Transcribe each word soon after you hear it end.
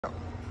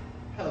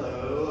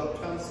Hello,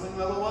 Uptown Swing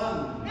level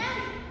 1. Ready.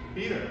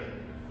 Peter.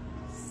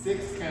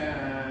 6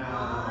 count.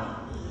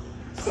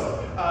 Oh,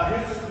 So,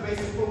 here's just the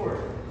basic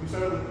footwork. We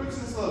started with quicks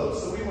and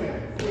slows. So we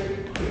went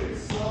quick, quick,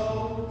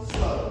 slow,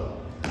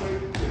 slow.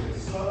 Quick, quick,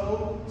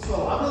 slow,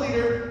 slow. I'm the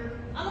leader.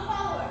 I'm a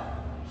follower.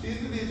 She's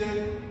the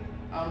DJ.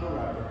 I'm the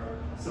rapper.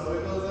 So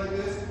it goes like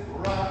this.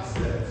 Rock,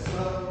 step,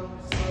 slow,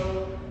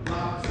 slow.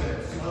 Rock,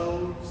 step,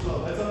 slow,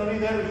 slow. That's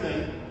underneath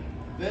everything.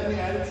 Then we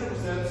added triple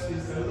steps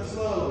instead of the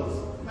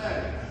slows.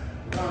 Magic.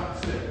 Rock,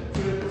 step,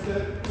 triple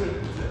step,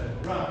 triple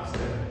step. Rock,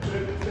 step,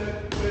 triple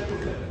step,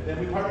 triple step. Then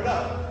we part it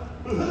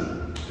up.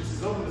 This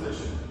is open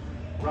position.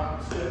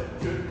 Rock, step,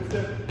 triple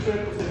step,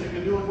 triple step. You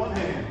can do it with one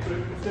hand.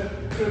 Triple step,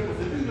 triple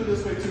step. You can do it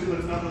this way too, but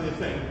it's not really a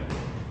thing.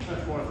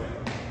 That's more a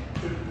thing.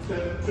 Triple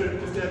step,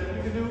 triple step.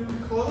 You can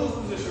do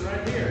closed position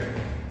right here.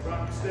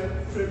 Rock, step,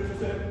 triple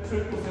step,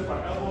 triple step.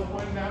 Our elbows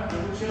pointing down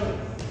and we're chilling.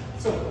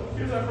 So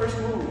here's our first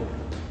move.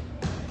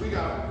 We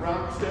got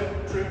rock,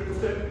 step, triple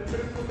step,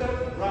 triple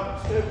step,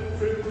 rock, step,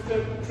 triple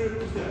step,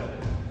 triple step.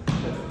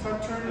 That's a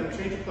tuck turn and a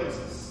change of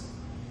places.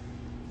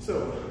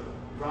 So,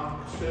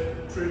 rock,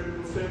 step,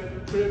 triple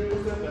step,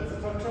 triple step, that's a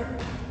tuck turn.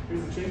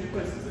 Here's the change of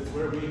places. It's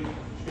where we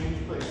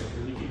change places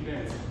and you keep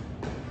dancing.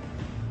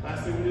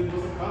 Last thing we did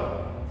was a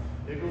cut.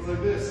 It goes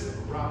like this.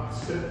 Rock,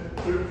 step,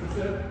 triple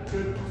step,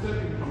 triple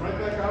step. You can come right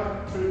back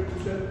out, triple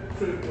step,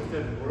 triple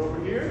step. We're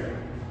over here.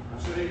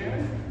 I'll show you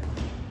again.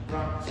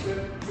 Rock,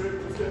 step,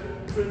 triple step,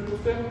 triple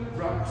step,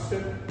 rock,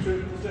 step,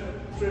 triple step,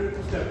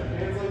 triple step.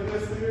 Hands like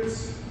this,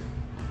 leaders.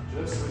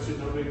 Just switch it,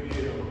 no big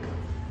deal.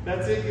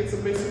 That's it. Get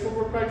some basic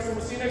footwork practice and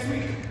we'll see you next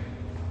week.